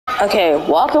Okay,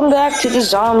 welcome back to the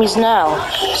zombies now.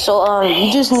 So,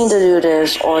 you just need to do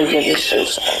this, or you just do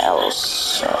something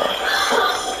else. So,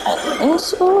 I think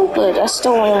so, but that's the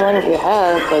only one you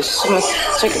have, because someone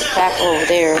took it back over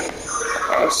there.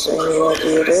 Alright, so you want to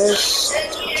do this.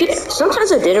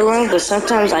 Sometimes I did it wrong, but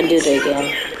sometimes I did it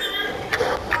again.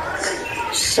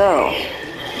 So,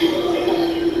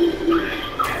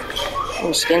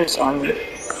 skin's on me.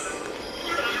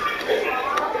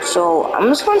 So, I'm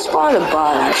just gonna spawn a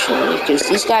bot actually, because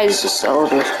these guys just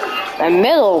older. My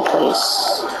middle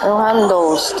place. I don't have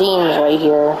those themes right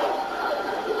here.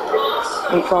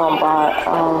 We put on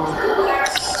bot.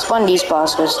 Spawn these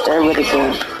bots because they're really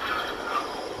good.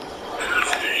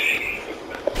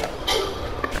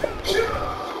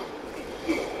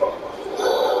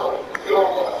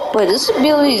 But this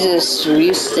ability just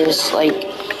use this, like,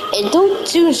 it don't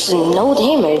do no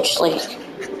damage, like,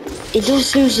 it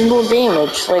just does no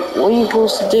damage, like, what are you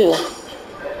supposed to do?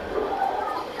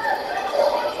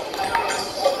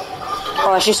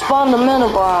 Oh, I should spawn the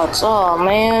Metabots, oh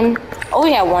man. Oh,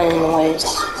 we have one anyways.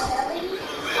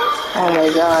 Oh my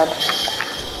god.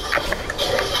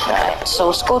 Alright, so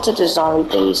let's go to the zombie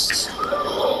base.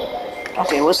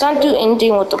 Okay, let's not do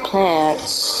anything with the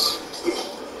plants.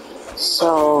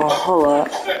 So, hold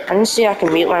up. Let me see if I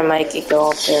can mute my mic and go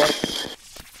up there.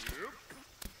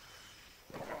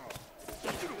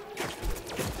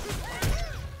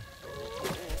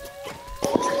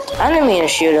 I didn't mean to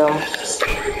shoot him.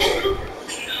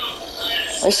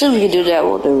 Let's see if we can do that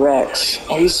with the Rex.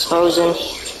 And he's frozen.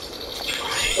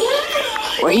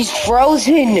 Or he's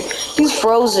frozen! He's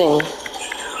frozen.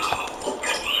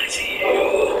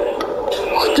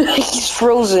 What the heck? He's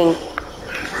frozen.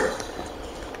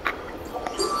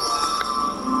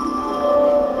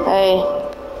 Hey.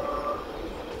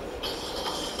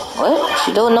 What?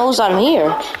 She don't knows I'm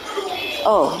here.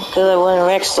 Oh, because I went to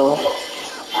Rex store.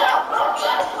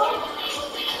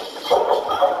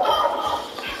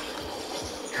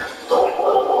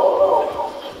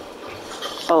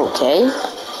 Okay.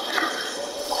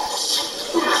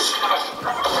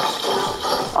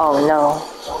 Oh no.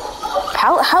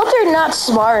 How they're not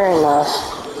smart enough?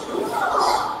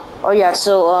 Oh yeah,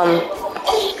 so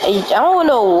I don't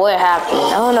know what happened.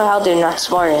 I don't know how they're not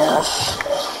smart enough.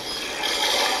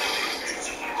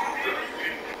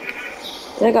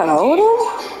 They got all of them?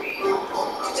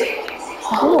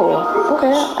 Oh,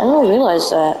 okay. I didn't realize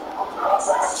that.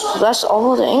 That's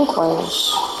all the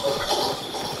Inklings.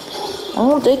 I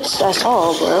don't think that's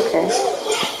all, but okay.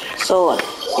 So,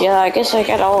 yeah, I guess I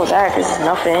got all of that because there's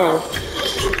nothing in.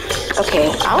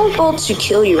 Okay, I'm about to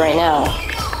kill you right now.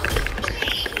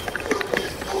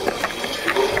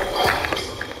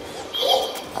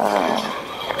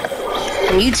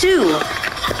 And you too.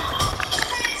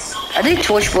 I think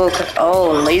Torchbow.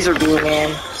 Oh, Laser Beam,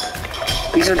 man.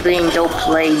 Laser Beam dope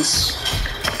plays.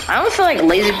 I don't feel like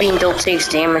Laser Beam dope takes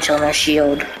damage on that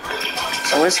shield.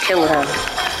 So let's kill him.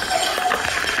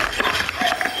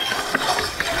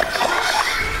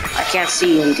 I can't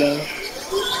see anything.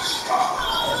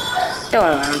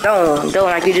 Don't.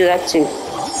 I can do that too.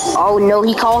 Oh no,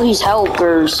 he called his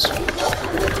helpers.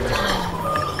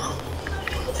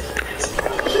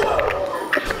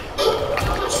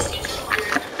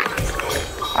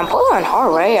 I'm pulling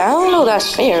hard, right? I don't know if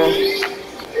that's fair.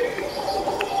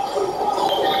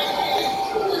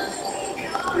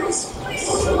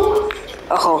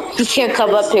 Oh, he can't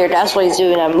come up here. That's why he's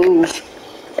doing that move.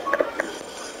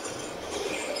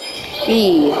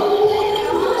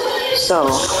 So.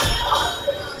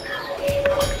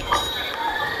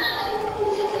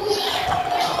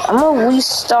 I'm gonna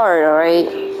restart, alright?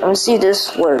 Let me see if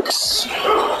this works.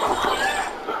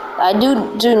 I do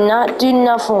not do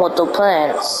nothing with the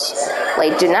plants.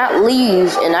 Like, do not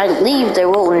leave, and I leave, they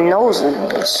will nose with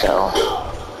me, so.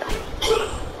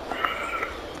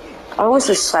 I always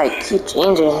just like keep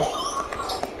changing.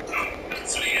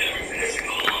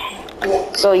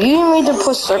 So you need to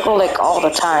put circle like all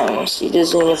the time. So you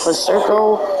just need to put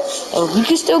circle, and you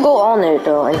can still go on there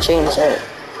though and change it.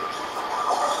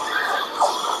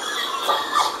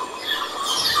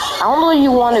 I don't know if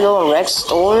you want to go in Rex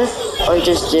store or you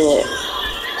just did it.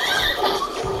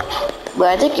 But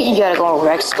I think you gotta go in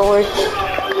Rex store,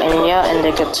 and yeah, and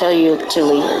they could tell you to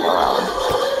leave it around.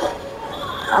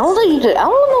 I don't think you could. I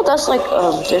don't know if that's like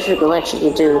a different glitch you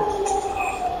could do.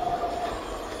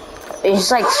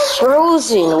 It's like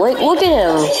frozen. Wait, look at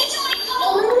him.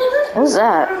 What's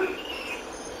that?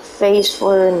 Face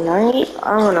for night?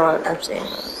 I don't know what I'm saying.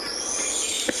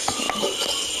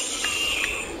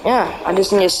 Yeah, I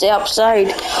just need to stay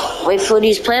outside. Wait for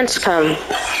these plants to come.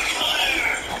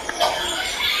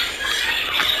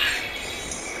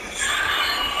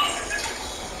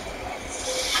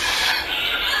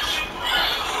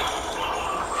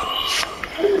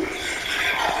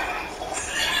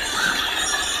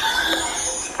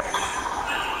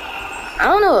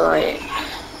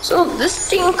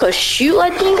 think a shoe. I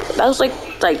think that was like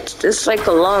this like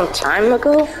a long time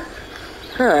ago.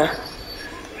 Huh?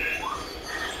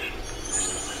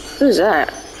 Who's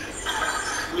that?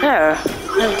 Yeah,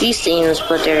 I have these things,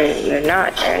 but they're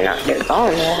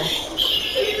gone now.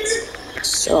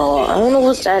 So I don't know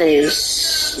what that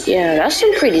is. Yeah, that's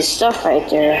some pretty stuff right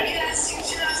there.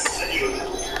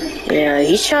 Yeah,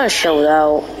 he's trying to show it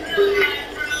out.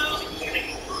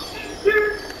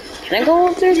 Can I go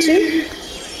up there too?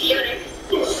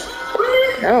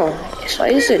 No. So why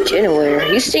is it generator?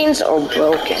 These things are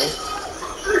broken.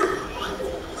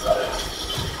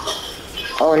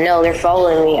 Oh no, they're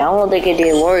following me. I don't think it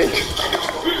did work.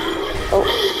 Oh.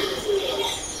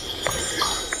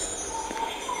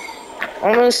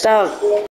 I'm gonna stop.